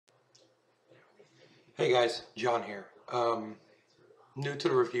Hey guys, John here. New to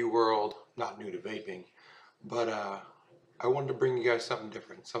the review world, not new to vaping, but I wanted to bring you guys something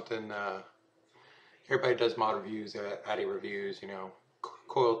different. Something everybody does mod reviews, Addy reviews,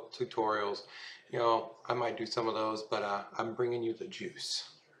 coil tutorials. I might do some of those, but I'm bringing you the juice.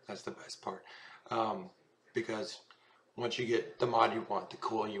 That's the best part, um, because once you get the mod you want, the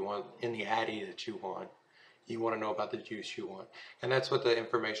coil you want, in the Addy that you want to know about the juice you want. And that's what the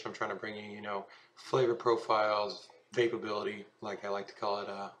information I'm trying to bring you, flavor profiles, vapability, like I like to call it,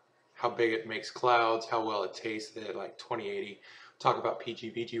 how big it makes clouds, how well it tastes at like 2080. Talk about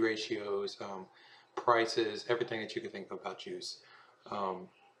PG-VG ratios, prices, everything that you can think of about juice. Um,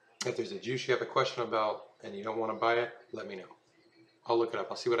 if there's a juice you have a question about and you don't want to buy it, let me know. I'll look it up.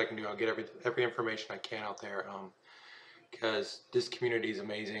 I'll see what I can do. I'll get every information I can out there. Because this community is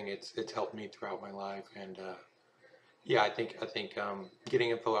amazing. It's helped me throughout my life, and yeah, I think getting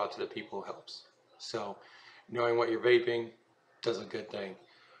info out to the people helps. So knowing what you're vaping does a good thing.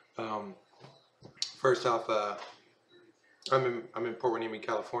 Um, First off, I'm in Port Hueneme,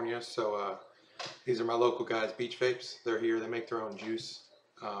 California. So these are my local guys, Beach Vapes. They're here. They make their own juice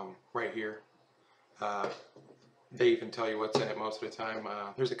right here. Uh, they even tell you what's in it most of the time.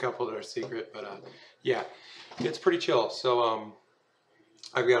 There's a couple that are secret, but yeah, it's pretty chill. So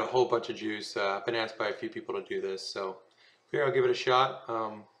I've got a whole bunch of juice. I've been asked by a few people to do this, so figure I'll give it a shot.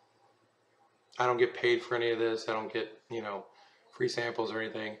 I don't get paid for any of this. I don't get, free samples or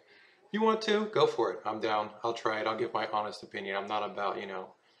anything. You want to, go for it. I'm down. I'll try it. I'll give my honest opinion. I'm not about,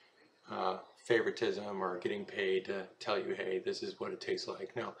 favoritism or getting paid to tell you, hey, this is what it tastes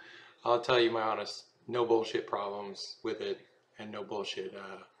like. No, I'll tell you my honest, no bullshit problems with it and no bullshit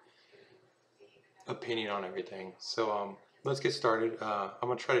opinion on everything. So let's get started. I'm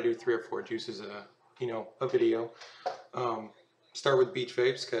gonna try to do 3 or 4 juices a video. Start with Beach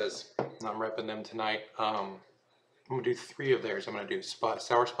Vapes because I'm repping them tonight. I'm gonna do 3 of theirs. I'm gonna do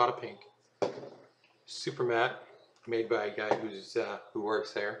Sour Spot of Pink, Super Matte, made by a guy who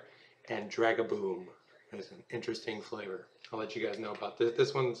works there, and Dragaboom. It's an interesting flavor. I'll let you guys know about this.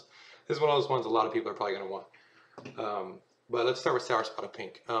 This one of those ones a lot of people are probably gonna want. But let's start with Sour Spot of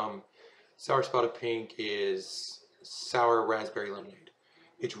Pink. Sour Spotted Pink is sour raspberry lemonade.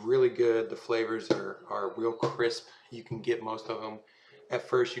 It's really good. The flavors are real crisp. You can get most of them. At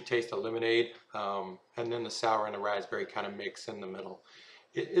first you taste the lemonade, and then the sour and the raspberry kind of mix in the middle.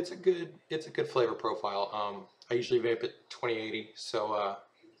 It's a good flavor profile. I usually vape at 2080, so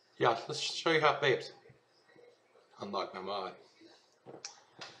yeah, let's show you how it vapes. Unlock my mod.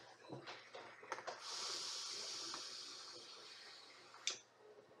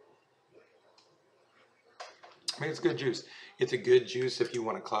 I mean, it's good juice. It's a good juice if you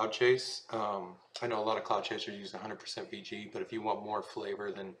want to cloud chase. I know a lot of cloud chasers use 100% VG, but if you want more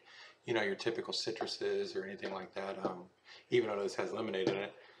flavor than, your typical citruses or anything like that, even though this has lemonade in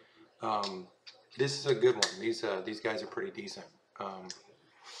it, this is a good one. These guys are pretty decent. I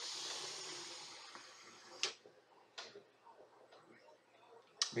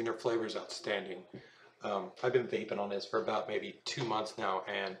mean, their flavor is outstanding. I've been vaping on this for about maybe 2 months now,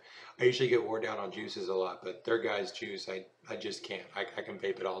 and I usually get worn down on juices a lot, but their guys' juice, I just can't. I can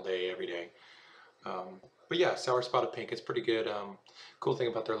vape it all day, every day. But yeah, Sour Spotted Pink, it's pretty good. Cool thing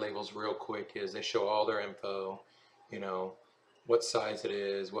about their labels real quick is they show all their info, you know, what size it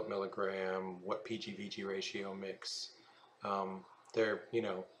is, what milligram, what PG-VG ratio mix. Their,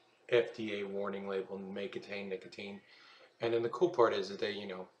 FDA warning label may contain nicotine. And then the cool part is that they,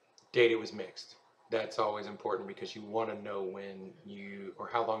 date it was mixed. That's always important because you want to know when or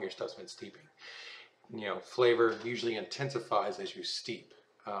how long your stuff's been steeping. Flavor usually intensifies as you steep,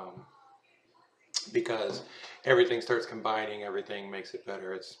 because everything starts combining, everything makes it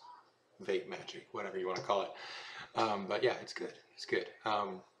better. It's vape magic, whatever you want to call it. But yeah, it's good. It's good.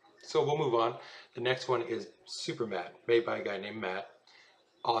 So we'll move on. The next one is Super Matte, made by a guy named Matt.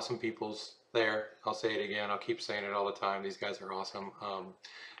 Awesome peoples there. I'll say it again. I'll keep saying it all the time. These guys are awesome.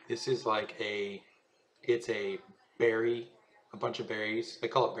 This is like it's a berry, a bunch of berries. They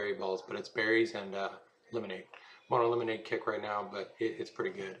call it berry balls, but it's berries and lemonade. I'm on a lemonade kick right now, but it's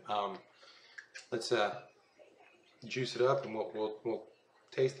pretty good. Let's juice it up and we'll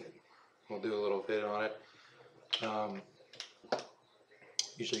taste it. We'll do a little bit on it.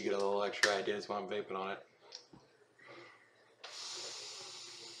 Usually get a little extra ideas while I'm vaping on it.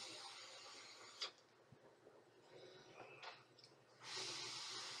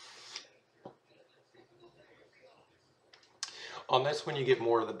 On this one, you get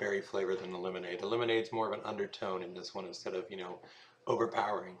more of the berry flavor than the lemonade. The lemonade's more of an undertone in this one instead of,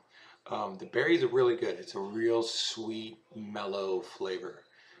 overpowering. The berries are really good. It's a real sweet, mellow flavor.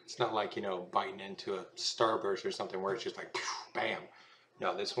 It's not like, you know, biting into a Starburst or something where it's just like, bam.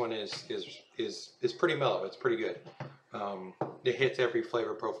 No, this one is pretty mellow. It's pretty good. It hits every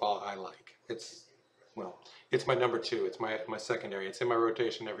flavor profile I like. Well, it's my number two. It's my secondary. It's in my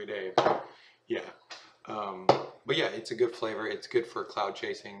rotation every day. But yeah. Um, but yeah, it's a good flavor. It's good for cloud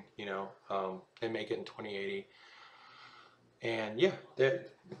chasing. You know, they make it in 2080, and yeah,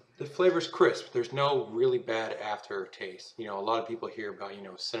 the flavor's crisp. There's no really bad aftertaste. You know, a lot of people hear about, you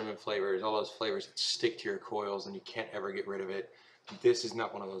know, cinnamon flavors, all those flavors that stick to your coils and you can't ever get rid of it. This is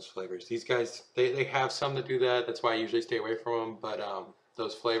not one of those flavors. These guys, they have some that do that. That's why I usually stay away from them. But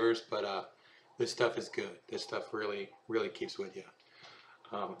those flavors, but this stuff is good. This stuff really keeps with you.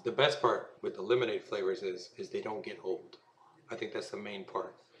 The best part with the lemonade flavors is they don't get old. I think that's the main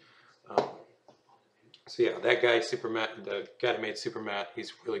part. Um, so yeah, that guy Super Matt, the guy that made Super Matt, he's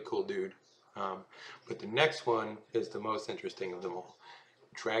a really cool dude. But the next one is the most interesting of them all.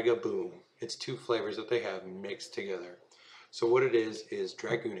 Dragaboom. It's two flavors that they have mixed together. So what it is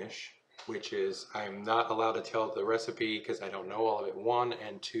Dragoonish, which is, I'm not allowed to tell the recipe because I don't know all of it. One,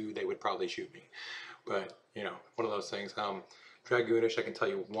 and two, they would probably shoot me. But, you know, one of those things. Dragoonish, I can tell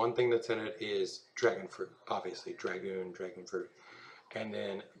you one thing that's in it is dragon fruit. Obviously, dragon fruit. And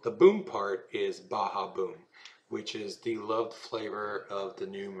then the boom part is Baja Boom, which is the loved flavor of the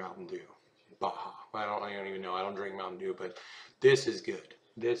new Mountain Dew. Baja. I don't even know. I don't drink Mountain Dew, but this is good.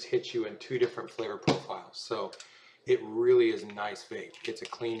 This hits you in two different flavor profiles. So it really is a nice vape. It's a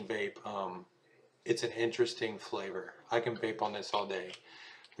clean vape. It's an interesting flavor. I can vape on this all day.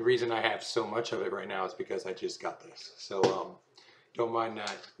 The reason I have so much of it right now is because I just got this. So don't mind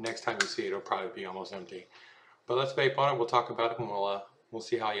that. Next time you see it, it'll probably be almost empty. But let's vape on it. We'll talk about it, and we'll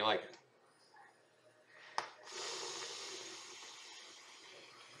see how you like it.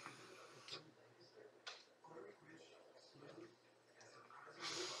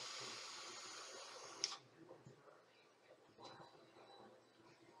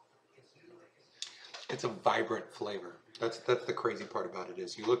 It's a vibrant flavor. That's the crazy part about it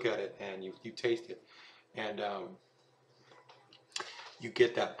is you look at it and you taste it, and you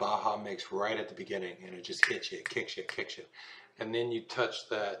get that Baja mix right at the beginning, and it just hits you, it kicks you, and then you touch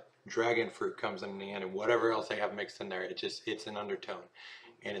that dragon fruit comes in the end, and whatever else they have mixed in there, it's an undertone,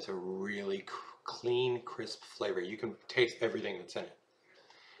 and it's a really clean, crisp flavor. You can taste everything that's in it.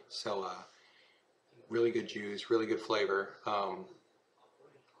 So really good juice, really good flavor.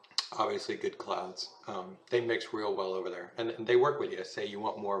 Obviously good clouds. They mix real well over there, and they work with you. Say you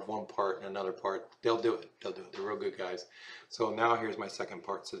want more of one part and another part, they'll do it. They'll do it. They're real good guys. So now here's my second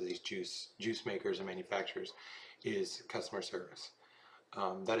part to these juice makers and manufacturers is customer service.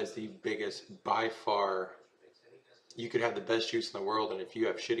 That is the biggest by far. You could have the best juice in the world, and if you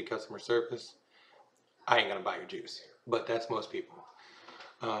have shitty customer service, I ain't gonna buy your juice. But that's most people.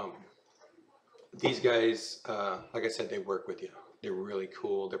 Um, these guys, like I said, they work with you. They're really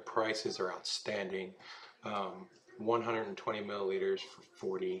cool. Their prices are outstanding. 120 milliliters for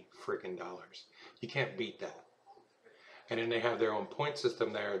 40 freaking dollars. You can't beat that. And then they have their own point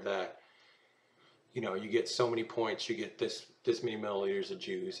system there that, you know, you get so many points, you get this many milliliters of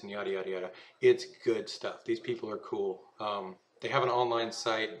juice, and yada yada yada. It's good stuff. These people are cool. They have an online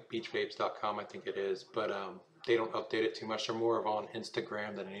site, beachvapes.com, I think it is, but they don't update it too much. They're more of on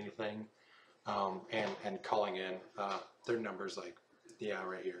Instagram than anything. And calling in their numbers, like, yeah,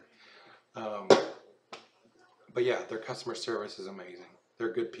 right here. Um, but yeah, their customer service is amazing.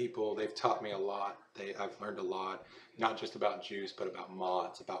 They're good people. They've taught me a lot. I've learned a lot, not just about juice, but about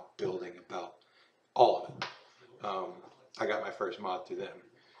mods, about building, about all of it. I got my first mod through them,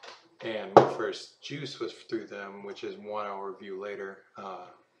 and my first juice was through them, which is 1 hour review later.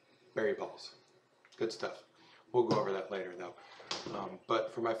 Berry balls, good stuff. We'll go over that later though.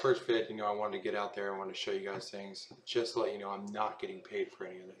 But for my first vid, you know, I wanted to get out there. I wanted to show you guys things. Just to let you know, I'm not getting paid for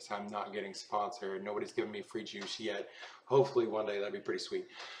any of this. I'm not getting sponsored. Nobody's giving me free juice yet. Hopefully one day, that'd be pretty sweet.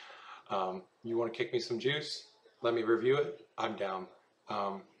 You want to kick me some juice? Let me review it. I'm down.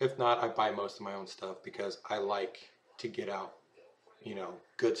 If not, I buy most of my own stuff because I like to get out, you know,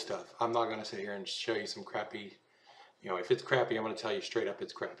 good stuff. I'm not going to sit here and show you some crappy, you know, if it's crappy, I'm going to tell you straight up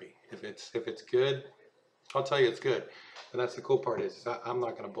it's crappy. If it's good, I'll tell you it's good. And that's the cool part is I'm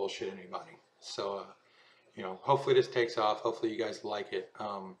not going to bullshit anybody. So, you know, hopefully this takes off. Hopefully you guys like it.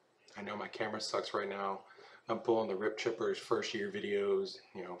 I know my camera sucks right now. I'm pulling the Rip Trippers first year videos,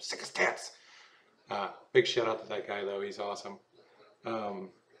 you know, sick as cats. Big shout out to that guy though. He's awesome.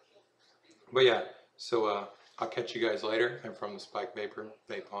 But yeah, so I'll catch you guys later. I'm from the Spike Vapor,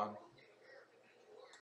 Vape On.